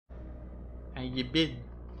How you been?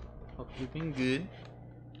 Hope you've been good.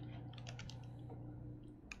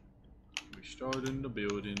 We started in the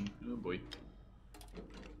building. Oh boy.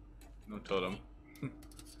 No totem.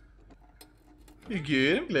 You're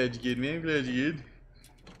good. I'm glad you good, man. I'm glad you good.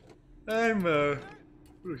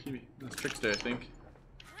 Ooh, that's Trickster, I think.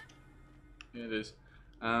 Yeah, it is.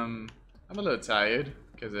 I'm a little tired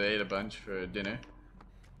because I ate a bunch for dinner.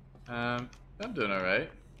 I'm doing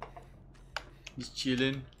alright. Just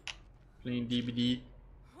chilling, playing DBD.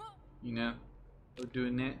 You know, we're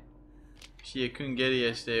doing that. See, I couldn't get it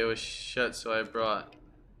yesterday. It was shut, so I brought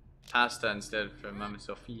pasta instead for Mama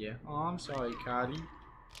Sophia. Oh, I'm sorry, Cardi.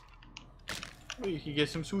 Well, you could get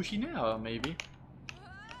some sushi now, maybe.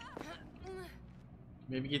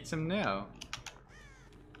 Maybe get some now.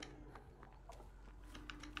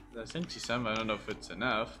 I sent you some. I don't know if it's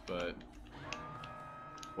enough, but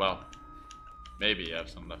well, maybe you have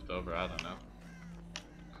some left over. I don't know.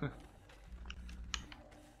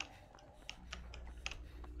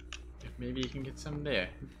 Maybe you can get some there.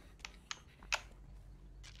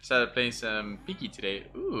 Started playing some Piki today.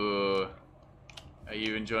 Ooh. Are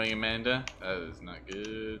you enjoying Amanda? That is not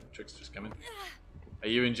good. Trickster's coming. Are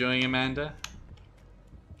you enjoying Amanda?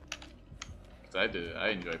 Because I do. I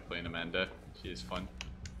enjoy playing Amanda. She is fun.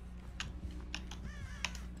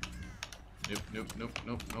 Nope.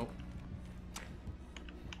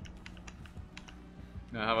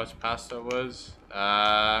 Know how much pasta was?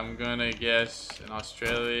 I'm gonna guess in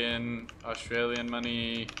Australian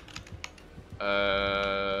money.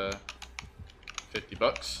 50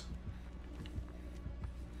 bucks.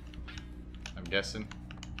 I'm guessing.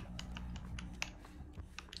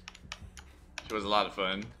 She was a lot of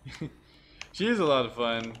fun. She is a lot of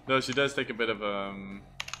fun, though she does take a bit of oh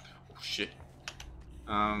shit.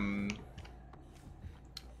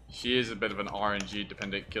 She is a bit of an RNG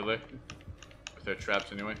dependent killer with her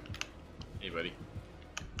traps anyway. Hey buddy.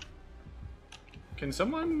 Can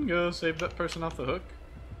someone go save that person off the hook?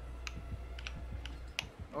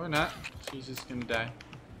 Or not. She's just gonna die.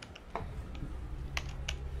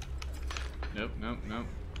 Nope. Where'd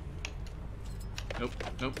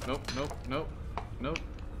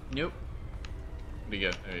he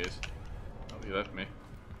go? There he is. Oh, he left me.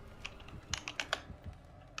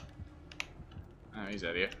 Oh, he's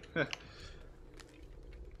out of here.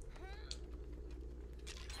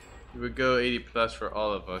 We would go 80 plus for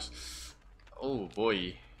all of us. Oh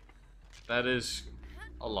boy. That is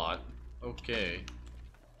a lot. Okay.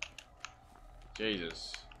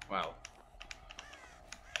 Jesus. Wow.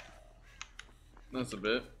 That's a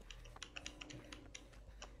bit.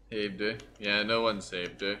 Saved her. Yeah, no one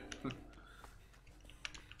saved her.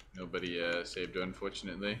 Nobody saved her,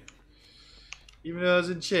 unfortunately. Even though I was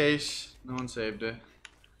in chase, no one saved her.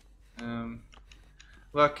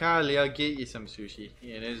 Well, Carly, I'll get you some sushi.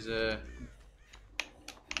 Yeah, there's a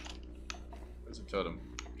totem.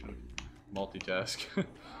 Multitask.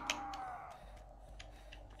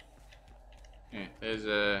 Yeah, here's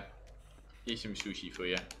some sushi for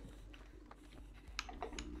you.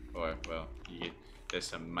 Or, well, there's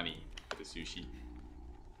some money for the sushi.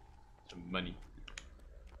 Some money.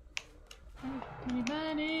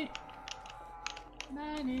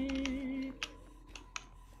 Money.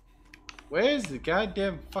 Where's the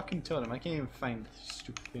goddamn fucking totem? I can't even find this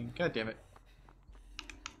stupid thing. God damn it.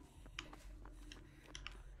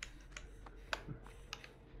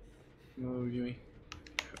 No, Yui.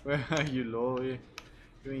 Where are you, lol? You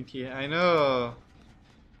ain't here. I know.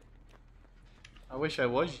 I wish I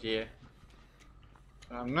was here.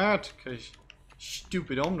 But I'm not, because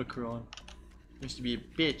stupid Omicron used to be a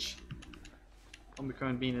bitch.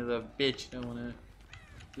 Omicron being a little bitch, don't want to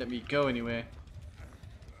let me go anywhere.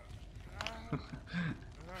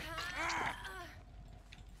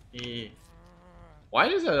 Yeah. Why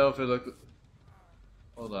does that outfit look...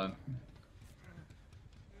 Hold on.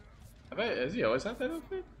 Has he always had that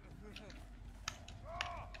outfit?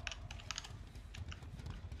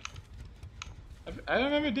 I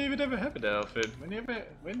don't remember David ever having that outfit. When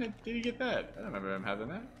did he get that? I don't remember him having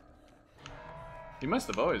that. He must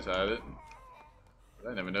have always had it.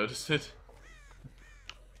 But I never noticed it.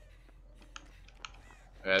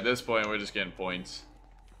 At this point, we're just getting points.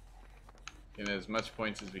 Getting as much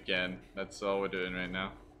points as we can. That's all we're doing right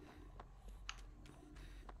now.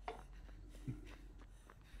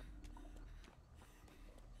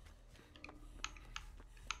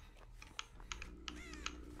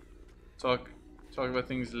 Talk about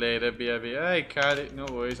things later, BRB. Hey, Cardi, no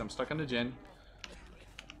worries. I'm stuck on the gen.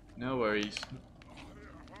 No worries.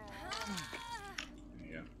 There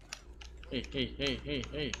you go.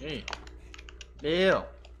 Hey. Bill,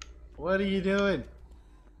 what are you doing?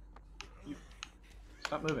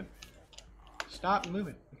 Stop moving. Stop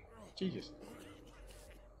moving. Jesus.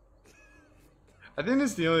 I think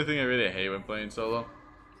that's the only thing I really hate when playing solo.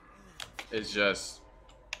 It's just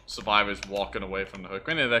survivors walking away from the hook.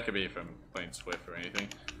 Granted, that could be from playing Swift or anything.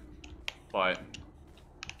 But,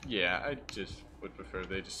 yeah, I just would prefer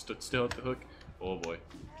they just stood still at the hook. Oh boy.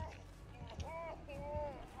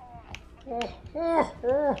 I'm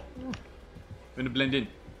gonna blend in.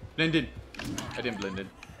 Blend in. I didn't blend in.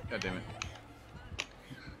 God damn it.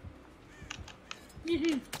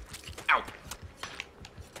 Ow.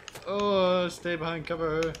 Oh, stay behind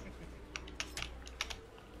cover.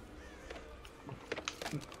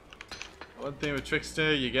 One thing with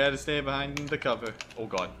Trickster, you gotta stay behind the cover. Oh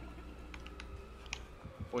god.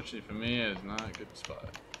 Fortunately for me, it's not a good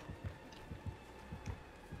spot.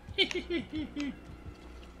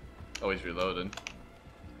 Oh, he's reloading.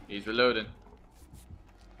 He's reloading.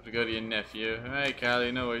 Gotta go to your nephew. Alright,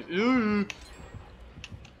 Callie, no worries. Ooh.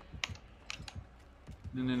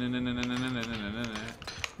 No, no, no, no, no, no, no, no, no, no, no, no.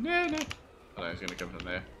 No, no. Oh, he's gonna come from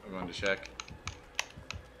there. I'm going to check.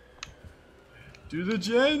 Do the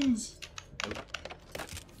gens! Nope.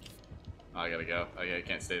 Oh, I gotta go. Okay, I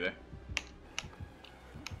can't stay there.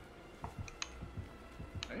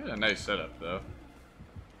 I got a nice setup, though.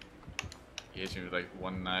 He hits me with like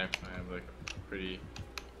one knife. I have like a pretty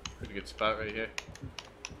good spot right here.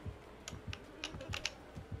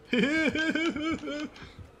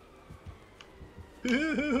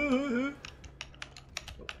 Oh,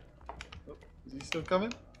 is he still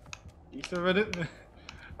coming? He still running?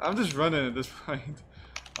 I'm just running at this point.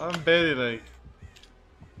 I'm barely like.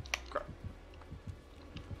 Crap.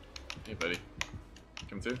 Hey, buddy.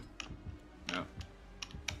 Come through? No.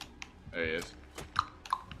 There he is.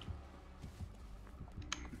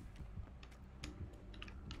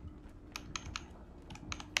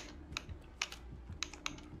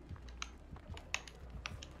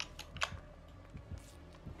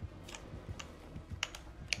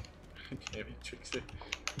 Damn it, Trickster.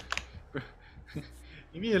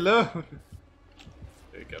 Leave me alone.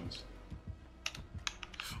 There he comes.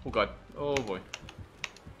 Oh god. Oh boy.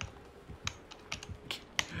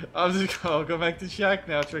 I'll go back to Shack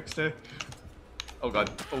now, Trickster. Oh god.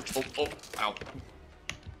 Oh, oh, oh. Ow.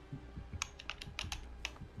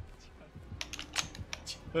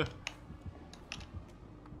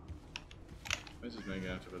 Where's this man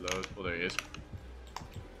gonna have to reload? Oh, there he is.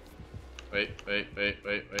 Wait.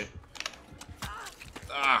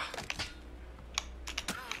 Ah!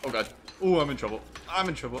 Oh god. Oh, I'm in trouble. I'm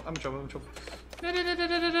in trouble. No, no,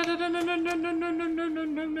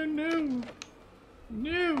 no.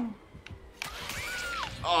 No.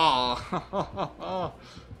 Oh.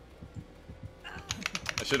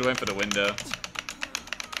 I should have went for the window.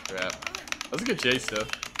 Crap. That was a good chase though.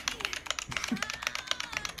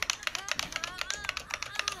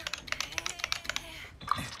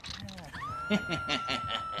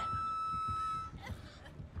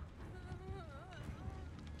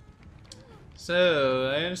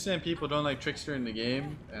 So, I understand people don't like Trickster in the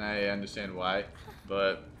game, and I understand why,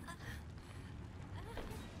 but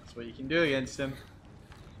that's what you can do against him.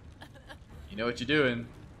 You know what you're doing,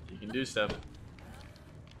 you can do stuff.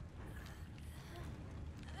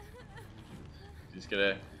 You just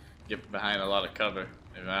gotta get behind a lot of cover.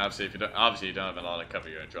 And obviously, if you don't have a lot of cover,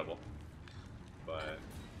 you're in trouble. But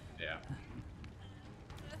yeah,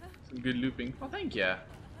 some good looping. Oh, thank you.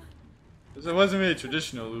 Because it wasn't really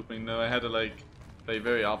traditional looping though. I had to like play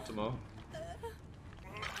very optimal.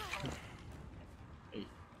 Hey,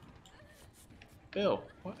 Bill,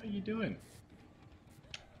 what are you doing?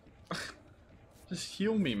 Just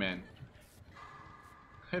heal me, man.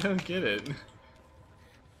 I don't get it.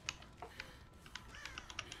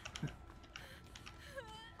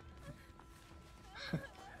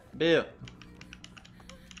 Bill.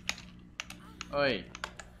 Oi.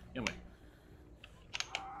 Heal me.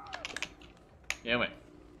 Heal me.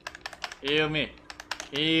 Heal me.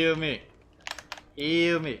 Heal me.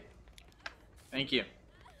 Heal me. Thank you.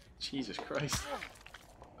 Jesus Christ.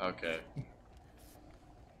 Okay.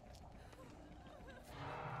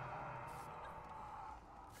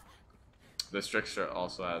 This Trickster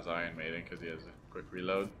also has Iron Maiden because he has a quick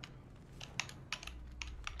reload.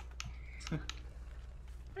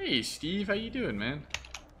 Hey Steve, how you doing, man?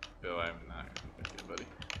 Bill, I'm not with you, buddy.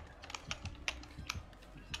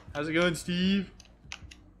 How's it going, Steve?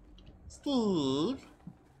 Steve?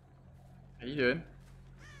 How you doing?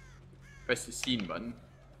 Press the scene button.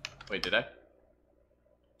 Wait, did I?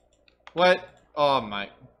 What? Oh my.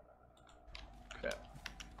 Crap.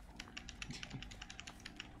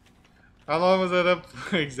 How long was that up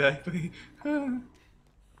for exactly?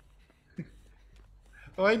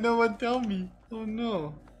 Why no one tell me? Oh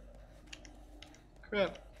no.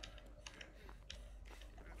 crap.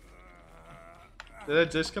 Did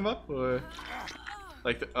that just come up, or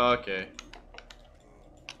like the? Oh, okay.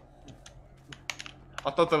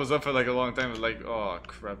 I thought that was up for like a long time. It was like, oh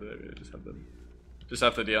crap! Did I just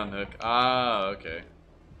have to unhook? Ah, okay.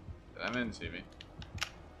 That didn't see me.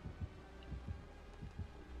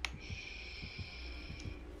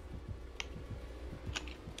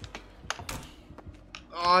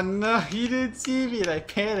 Oh no, he didn't see me and I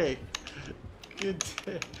panicked. Good.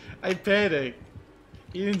 I panicked.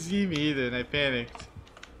 He didn't see me either and I panicked.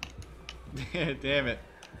 Damn it.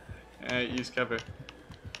 Alright, use cover.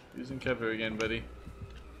 Using cover again, buddy.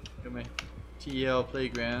 Got my TL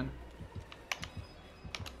playground.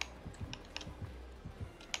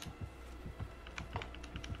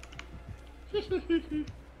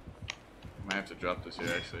 Might have to drop this here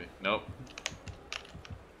actually. Nope.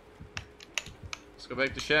 Let's go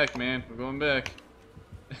back to Shack, man. We're going back.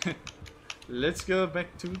 Let's go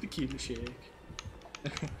back to the Kill Shack.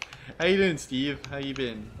 How you doing, Steve? How you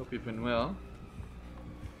been? Hope you've been well.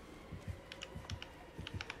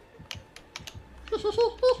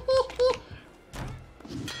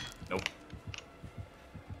 Nope.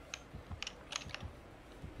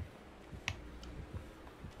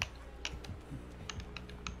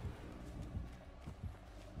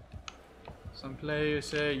 Some players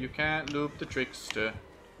say you can't loop the trickster.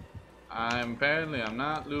 Apparently I'm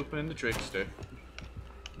not looping the trickster.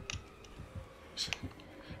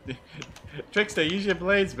 Trickster, use your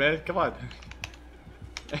blades, man. Come on.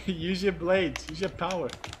 Use your blades. Use your power.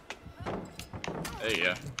 There you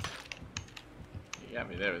go. You got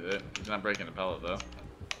me there with it. He's not breaking the pellet though.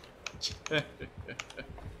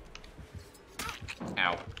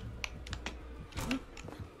 Ow.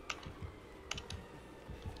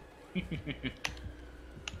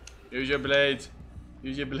 Use your blades.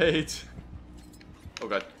 Use your blades. Oh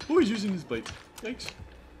god. Oh, he's using his blades. Thanks.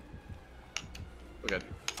 Oh god.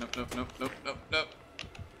 Nope, nope, nope, nope, nope, nope.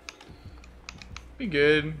 Been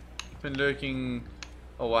good. Been lurking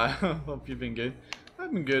a while. Hope you've been good.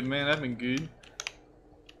 I've been good, man. I've been good.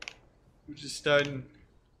 We're just starting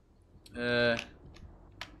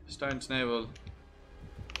Snowball.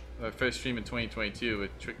 Our first stream in 2022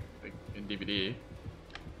 with Trick in DVD.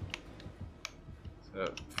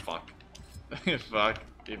 So, fuck. Fuck.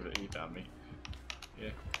 He found me. Yeah.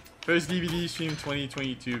 First DVD stream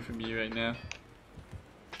 2022 for me right now.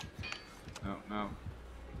 No, no.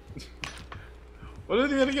 What are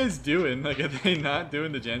the other guys doing? Like, are they not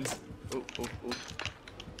doing the gens? Oh, oh, oh.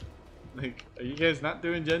 Like, are you guys not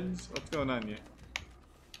doing gens? What's going on here?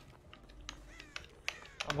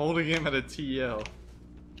 I'm holding him at a TL.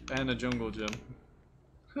 And a jungle gym.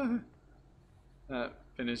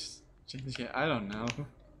 Finished gens yet? I don't know.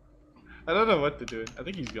 I don't know what they're doing. I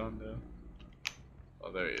think he's gone though.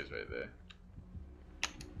 Oh, there he is right there.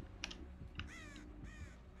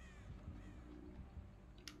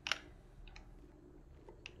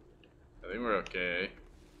 I think we're okay.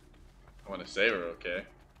 I want to say we're okay.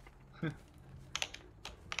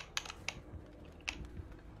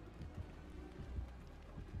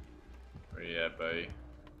 Where you at, buddy?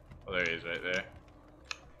 Oh, there he is right there.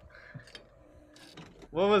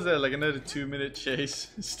 What was that? Like another 2-minute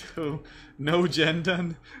chase? Still no gen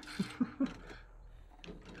done?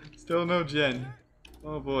 Still no gen.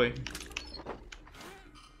 Oh boy.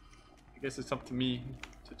 I guess it's up to me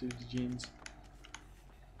to do the gens.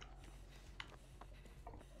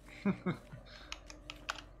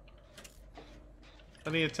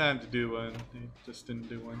 Plenty of time to do one. I just didn't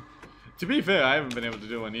do one. To be fair, I haven't been able to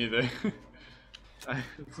do one either.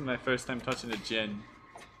 This is my first time touching a gen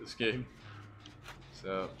this game.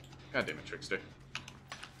 So, goddamn it, Trickster.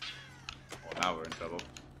 Well, now we're in trouble.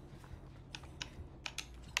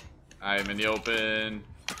 I am in the open.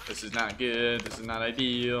 This is not good. This is not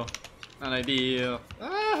ideal. Not ideal.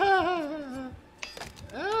 Ah!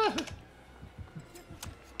 Ah!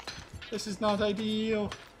 This is not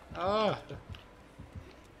ideal. Ah!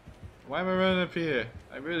 Why am I running up here?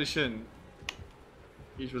 I really shouldn't.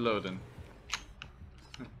 He's reloading.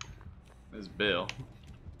 There's Bill.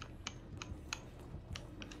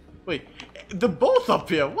 Wait, they're both up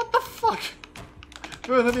here. What the fuck?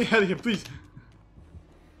 Bro, let me out of here, please.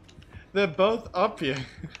 They're both up here.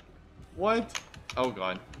 What? Oh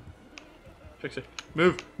god. Fix it.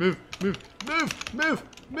 Move, move, move, move, move,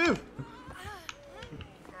 move.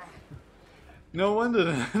 No wonder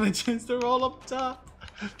the gens are all up top.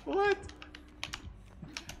 What?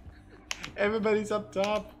 Everybody's up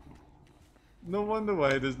top. No wonder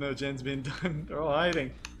why there's no gens being done. They're all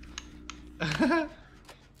hiding.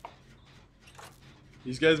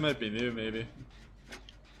 These guys might be new, maybe.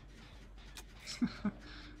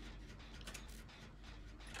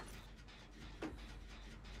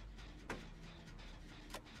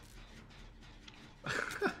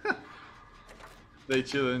 They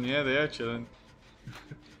chilling, yeah, they are chilling.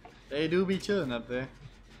 They do be chilling up there.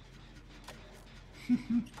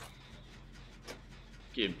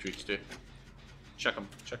 Get him, trickster. Chuck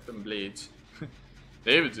them blades.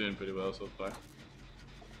 David's doing pretty well so far.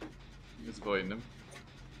 He's avoiding them.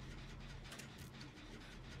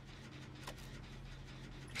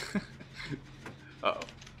 Uh oh.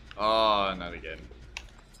 Oh, not again.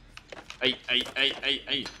 Hey.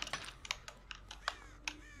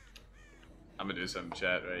 I'm gonna do some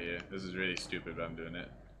chat right here. This is really stupid, but I'm doing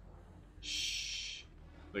it. Shh.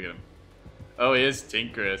 Look at him. Oh, he is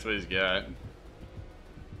Tinker. That's what he's got.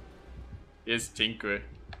 He is Tinker.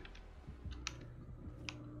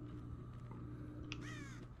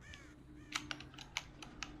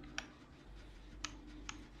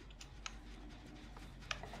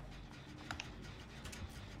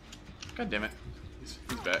 God damn it. He's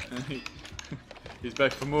back. He's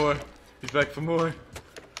back for more. He's back for more.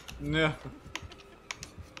 No.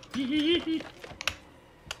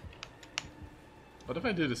 What if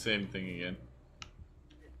I do the same thing again?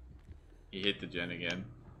 He hit the gen again.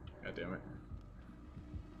 God damn it.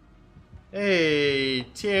 Hey,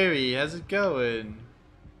 Terry, how's it going?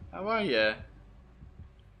 How are ya?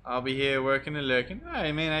 I'll be here working and lurking.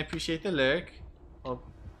 Alright, man, I appreciate the lurk. Hope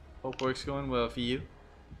work's going well for you.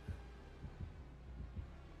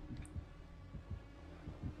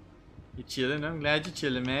 You chilling? I'm glad you're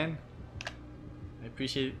chilling, man. I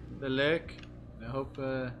appreciate the lurk. I hope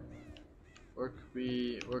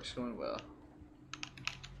work's going well.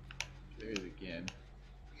 There it is again.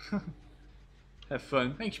 Have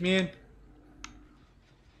fun. Thanks, man.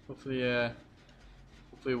 Hopefully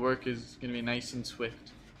work is gonna be nice and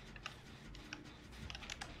swift.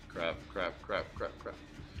 Crap.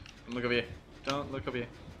 Don't look over here. Don't look over here.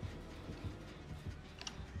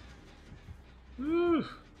 Woo.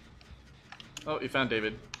 Oh, you found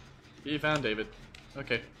David. You found David.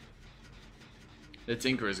 Okay. The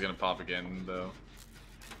Tinker is gonna pop again, though.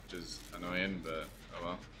 Which is annoying, but oh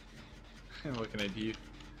well. What can I do?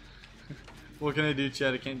 What can I do,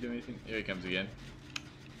 Chad? I can't do anything. Here he comes again.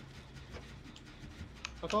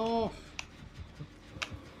 Fuck off!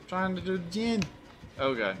 I'm trying to do the gin.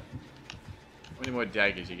 Oh god. How many more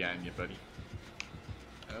daggers you got in you, buddy?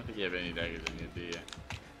 I don't think you have any daggers in you, do you?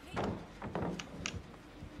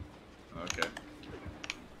 Okay.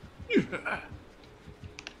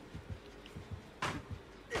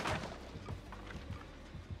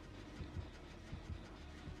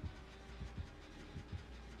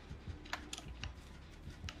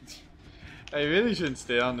 I really shouldn't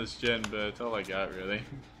stay on this gen, but it's all I got, really.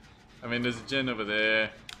 I mean, there's a gen over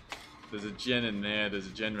there. There's a gen in there. There's a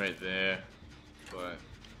gen right there. But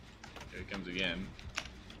here it comes again.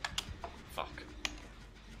 Fuck.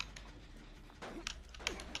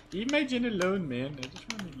 Leave my gen alone, man. I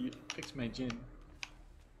just want to fix my gen.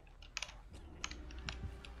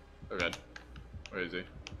 Oh god. Where is he?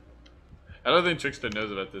 I don't think Trickster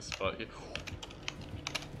knows about this spot here.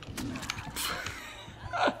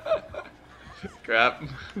 Crap.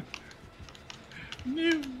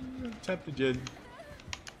 No. Tap the gen.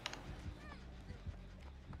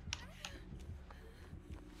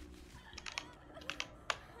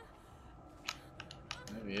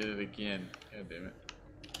 I hit it again. God damn it.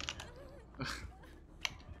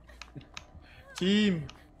 Team,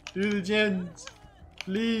 do the gens,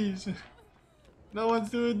 please. No one's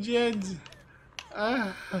doing gens.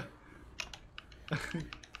 Ah.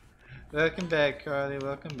 Welcome back, Carly.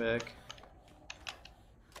 Welcome back.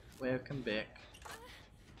 Welcome back.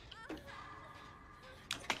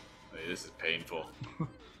 Wait, this is painful.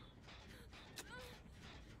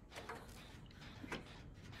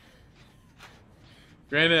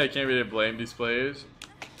 Granted, I can't really blame these players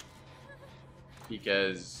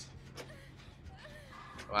because,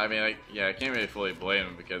 well, I mean, I can't really fully blame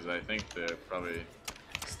them because I think they're probably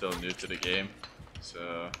still new to the game.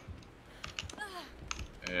 So,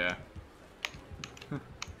 yeah.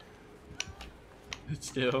 It's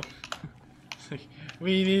still, it's like,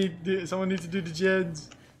 someone needs to do the gens.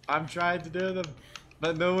 I'm trying to do them,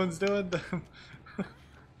 but no one's doing them.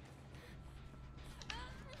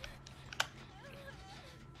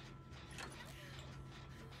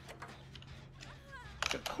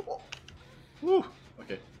 Woo!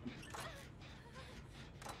 Okay.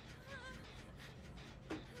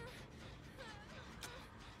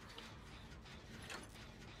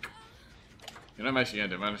 You know, I'm actually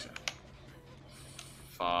gonna do.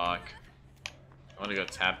 Fuck. I want to go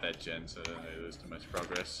tap that gen so that I lose too much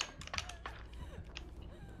progress.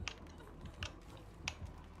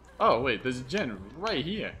 Oh wait, there's a gen right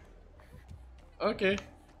here. Okay.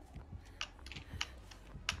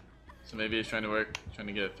 So maybe it's trying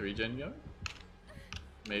to get a 3 gen going?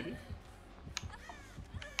 maybe.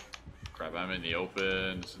 Crap, I'm in the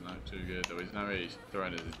open. This is not too good. Though he's not really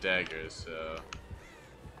throwing his daggers, so.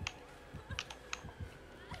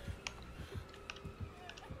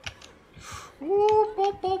 Ooh,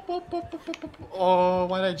 boop, boop, boop, boop, boop, boop, boop. Oh,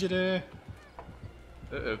 why did I jitter?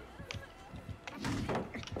 Uh-oh.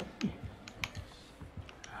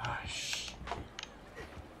 Ah, shh.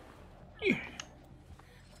 Yeah.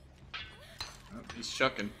 Oh, he's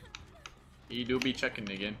chucking. He do be chucking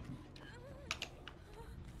again.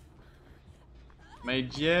 My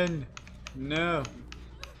gen! No!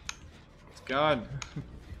 It's gone.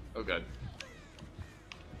 Oh god.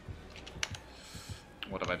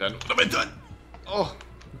 What have I done? What have I done? Oh!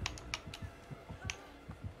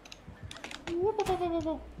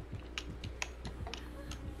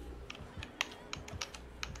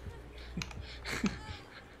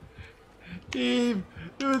 Team!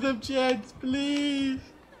 Do them gens, please!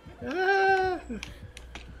 Ah!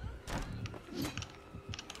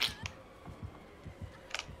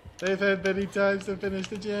 They've had many times to finish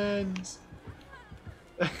the gens.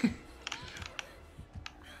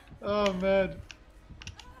 Oh man.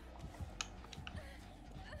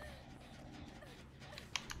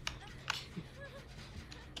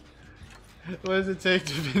 What does it take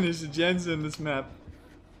to finish the gens in this map?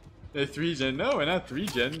 They're 3 gen. No, we're not 3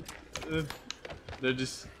 gen. They're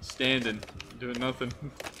just standing, doing nothing.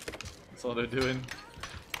 That's all they're doing.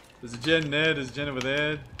 There's a gen there, there's a gen over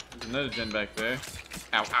there. There's another gen back there.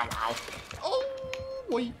 Ow, ow, ow. Oh,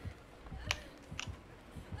 boy.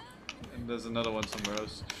 And there's another one somewhere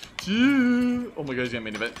else. Oh my god, he's gonna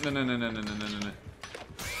make it. No, no, no, no, no, no, no, no, no.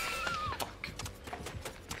 Fuck.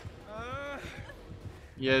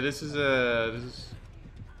 Yeah, this is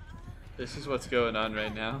what's going on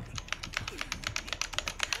right now.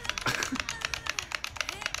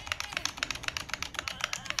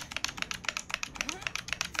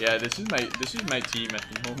 Yeah, this is my team at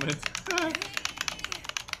the moment.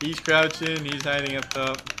 He's crouching, he's hiding up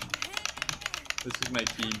top. This is my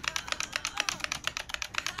team.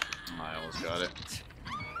 Oh, I almost got it.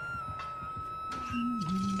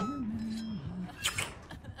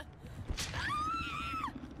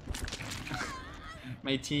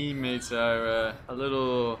 My teammates are a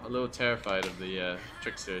little terrified of the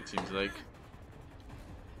trickster, it seems like.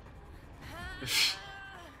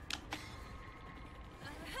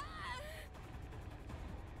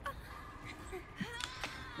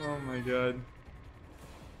 Oh my god.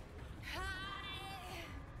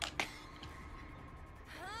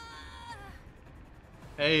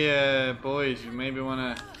 Hey, boys, you maybe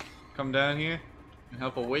wanna come down here and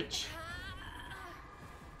help a witch?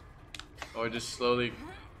 Or just slowly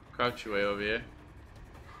crouch your way over here.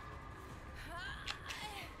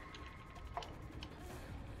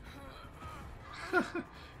 I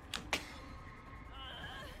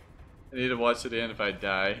need to watch to the end if I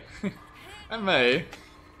die. I might.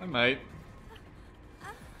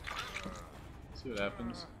 See what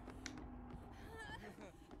happens.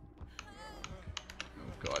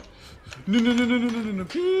 Oh god. No, no, no, no, no, no, no, no,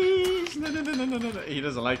 please! No, no, no, no, no, no, no. He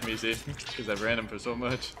doesn't like me, see? Because I've ran him for so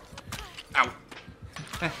much. Ow!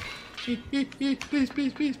 Please, please, please, please,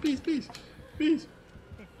 please, please. Please.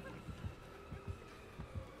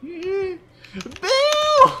 Bill! Bill!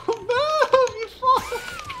 You fall!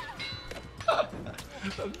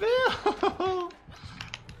 Bill!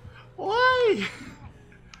 Why?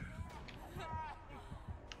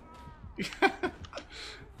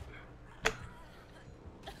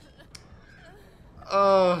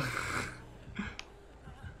 Oh.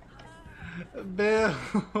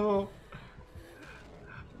 Bill!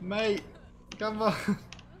 Mate, come on.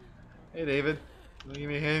 Hey David, wanna give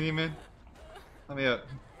me a hand here, man? Let me up.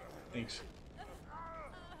 Thanks.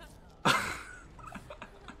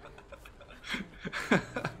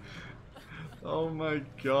 Oh my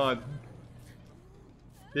god.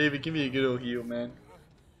 David, give me a good old heal, man.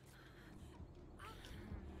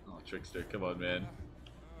 Oh, Trickster, come on, man.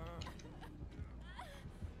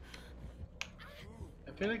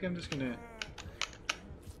 I feel like I'm just gonna...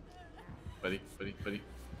 Buddy.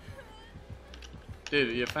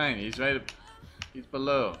 Dude, you're fine. He's right up... He's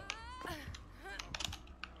below.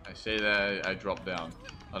 I say that I dropped down.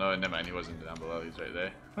 Oh no, never mind. He wasn't down below. He's right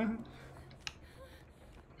there.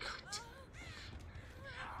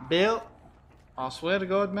 Bill, I swear to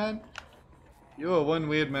God, man, you are one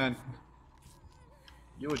weird man.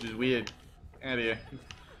 You are just weird. Out of here.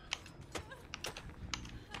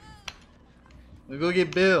 Go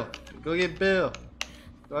get Bill. Go get Bill.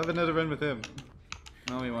 Go have another run with him.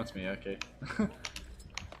 No, he wants me. Okay. Oh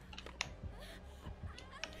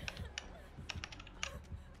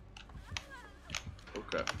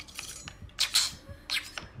crap.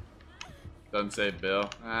 Doesn't say Bill.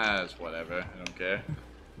 Ah, it's whatever. I don't care.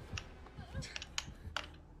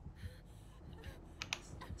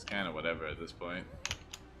 It's kind of whatever at this point.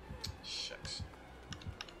 Shucks.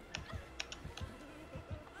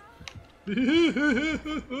 I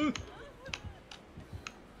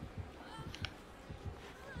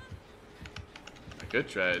could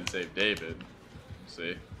try and save David. Let's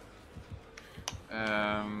see.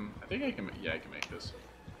 I think I can. Yeah, I can make this.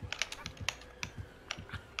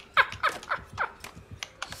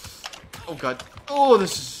 Oh god. Oh,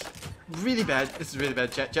 this is really bad. This is really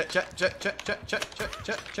bad. Chat.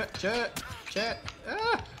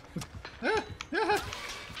 Ah. Ah. Ah.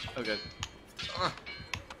 Oh god. Ah.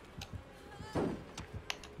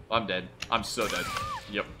 I'm dead. I'm so dead.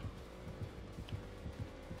 Yep.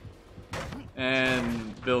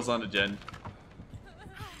 And Bill's on to Jen.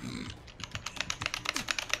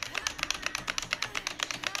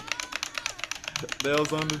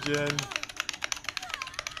 Bill's on to Jen.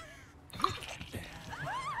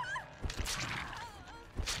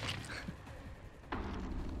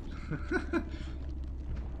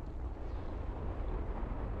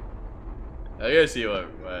 I gotta see what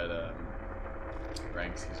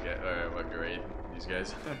ranks these guys, or what grade these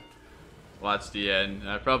guys. Watch the end.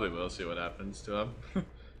 I probably will see what happens to them.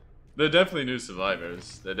 They're definitely new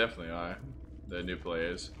survivors. They definitely are. They're new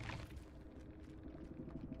players.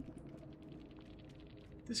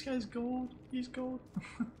 This guy's gold. He's gold.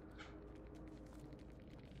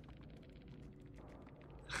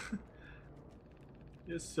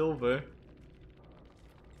 You're silver.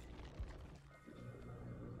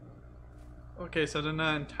 Okay, so they're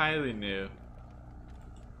not entirely new.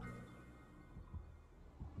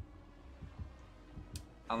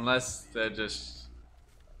 Unless they've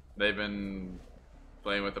been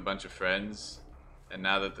playing with a bunch of friends, and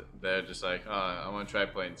now that they're just like, oh, I want to try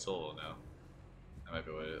playing solo now. That might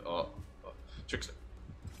be what it is. Oh, Trickster.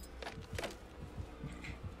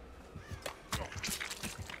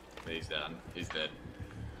 He's down. He's dead.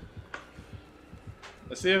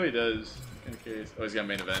 Let's see how he does. Kind of curious. Oh, he's got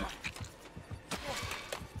main event.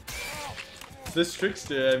 This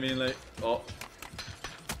Trickster, I mean, like, oh.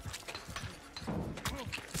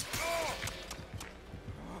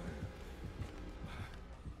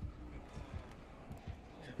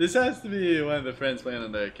 This has to be one of the friends playing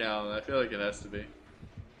on their account. I feel like it has to be.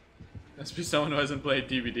 Has to be someone who hasn't played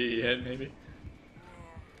DVD yet, maybe.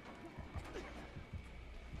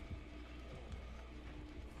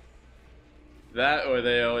 That, or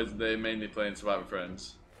they mainly play in Survivor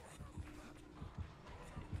Friends.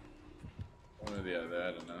 One or the other,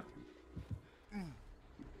 I don't know.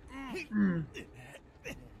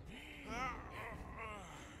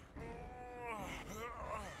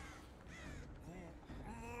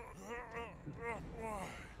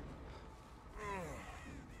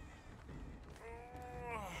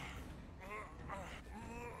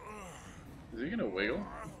 Is he gonna wiggle?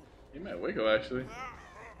 He might wiggle, actually.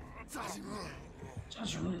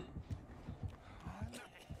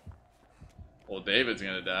 Well, David's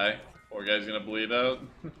gonna die. Poor guy's gonna bleed out.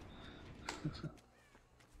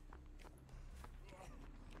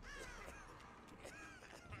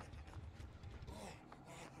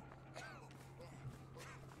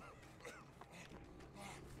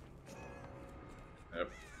 Yep.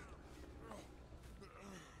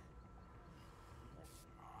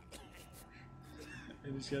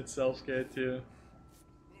 And he's got self-scared too.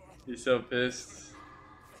 He's so pissed.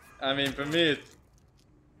 I mean, for me, it's...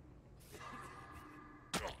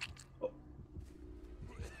 Oh.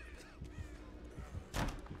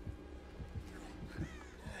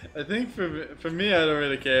 I think for me, I don't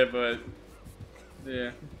really care, but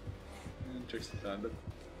yeah, tricks the time. But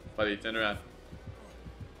buddy, turn around.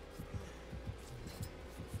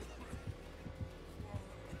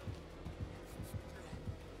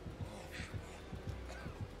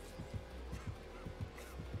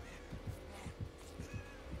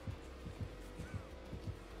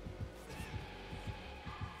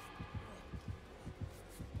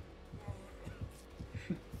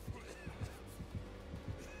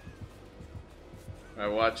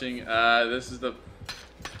 Alright, watching. This is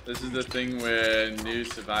the thing where new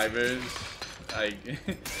survivors, like,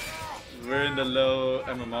 we're in the low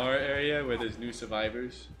MMR area where there's new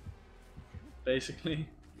survivors, basically.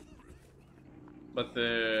 But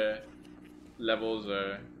the levels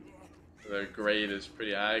their grade is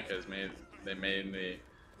pretty high because they mainly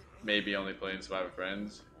maybe only playing Survivor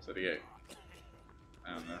Friends, so they get,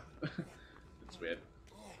 I don't know. It's weird.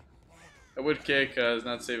 I would care because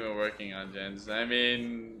not saving working on gens. I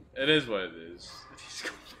mean, it is what it is.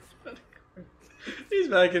 He's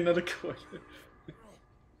back in another corner.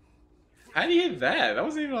 How do you hit that? That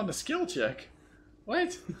wasn't even on the skill check.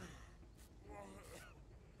 What?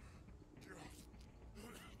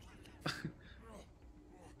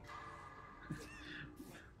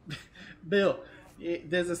 Bill,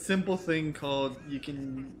 there's a simple thing called you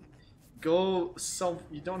can go self.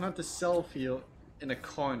 You don't have to self heal in a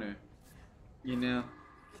corner. You know,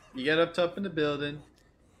 you get up top in the building,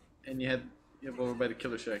 and you have over by the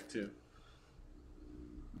killer shack too.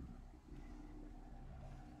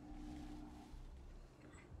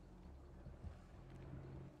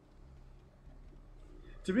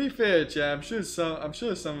 To be fair, Chad, I'm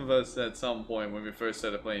sure some of us at some point when we first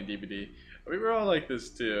started playing DBD, we were all like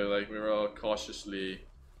this too. Like we were all cautiously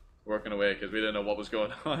working away because we didn't know what was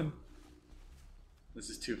going on.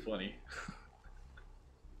 This is too funny.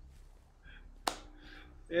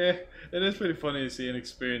 Yeah, it is pretty funny to see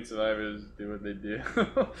inexperienced survivors do what they do.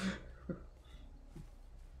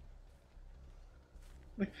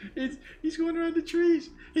 Like, he's going around the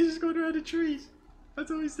trees. He's just going around the trees.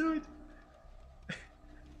 That's all he's doing.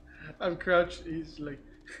 I'm crouched. He's like,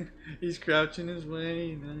 he's crouching his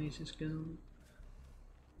way, and then he's just going.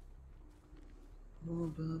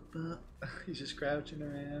 He's just crouching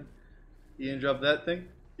around. You gonna drop that thing?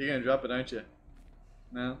 You're gonna drop it, aren't you?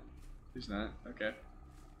 No, he's not. Okay.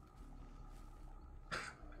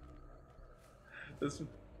 This.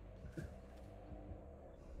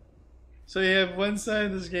 So you have one side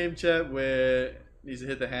of this game chat where it needs to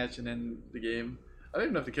hit the hatch and then the game. I don't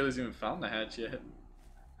even know if the killer's even found the hatch yet.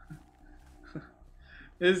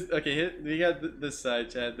 Okay, we got this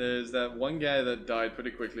side chat. There's that one guy that died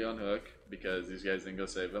pretty quickly on hook because these guys didn't go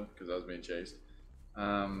save him because I was being chased.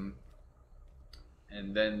 And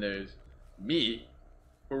then there's me,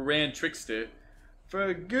 who ran Trickster for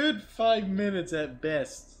a good 5 minutes at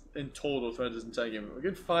best in total throughout this entire game. A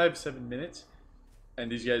good 5-7 minutes,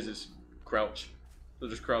 and these guys just crouch. They're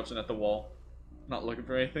just crouching at the wall, not looking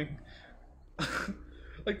for anything.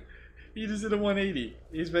 Like he just did a 180.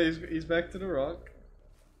 He's back to the rock.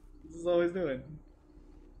 This is all he's doing.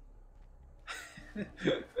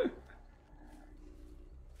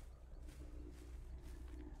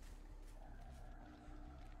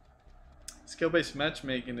 Skill-based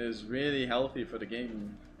matchmaking is really healthy for the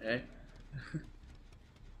game, eh?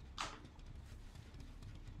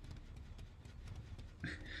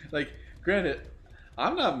 Like, granted,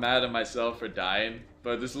 I'm not mad at myself for dying,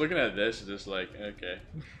 but just looking at this, just like, okay.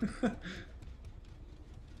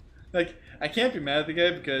 Like, I can't be mad at the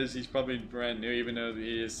guy because he's probably brand new, even though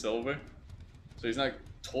he is silver. So he's not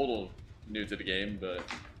total new to the game, but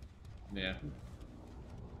yeah.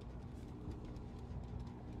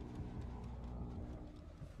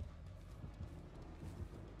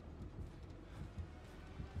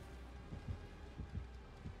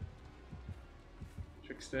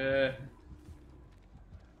 Trickster.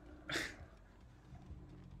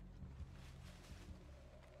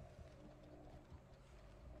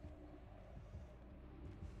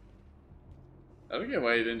 I don't get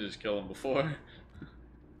why you didn't just kill him before.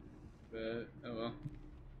 But, oh well.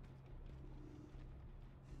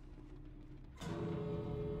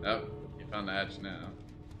 Oh, you found the hatch now.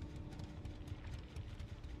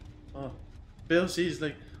 Oh, Bill sees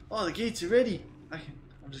like, oh, the gates are ready. I'm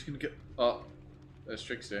just gonna go. Oh, that's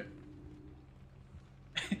Trickster.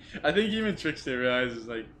 I think even Trickster realizes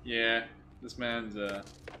like, yeah, this man's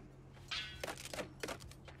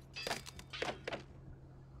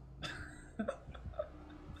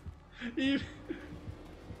Even...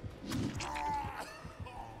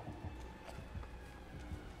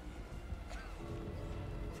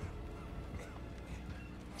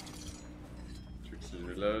 Trickster's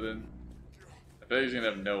reloading. I bet he's gonna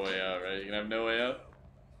have no way out, right? You gonna have no way out?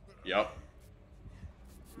 Yup.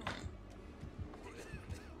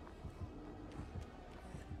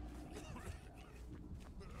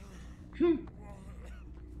 He's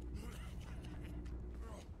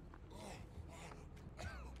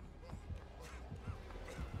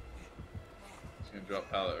gonna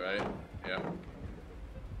drop pallet, right? Yeah.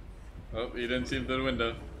 Oh, he didn't see him through the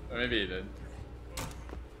window. Or maybe he did.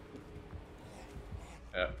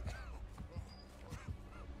 Yeah.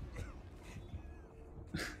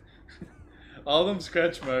 All them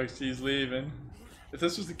scratch marks, he's leaving. If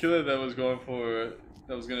this was the killer that was going for,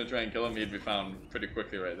 that was gonna try and kill him, he'd be found pretty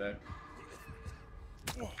quickly right there.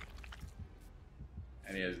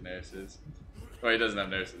 And he has nurses. Well, he doesn't have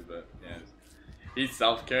nurses, but yeah. He's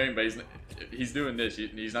self-carrying, but he's doing this.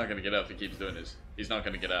 He's not gonna get out if he keeps doing this. He's not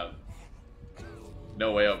gonna get out.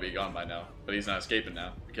 No way I'll be gone by now. But he's not escaping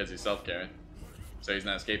now because he's self-carrying. So he's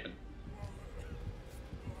not escaping.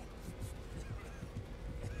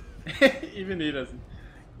 Even he doesn't.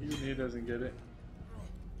 Even he doesn't get it.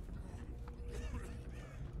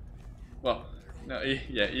 Well, No,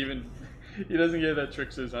 yeah, even he doesn't get that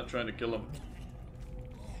Trickster's not trying to kill him.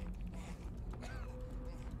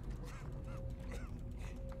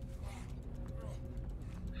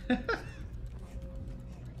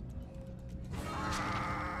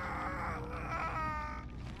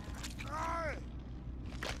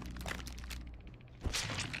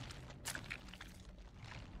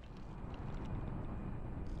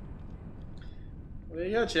 There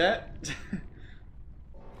you go, chat.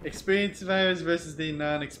 Experienced survivors versus the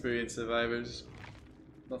non-experienced survivors.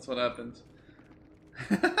 That's what happened.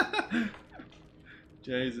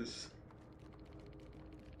 Jesus.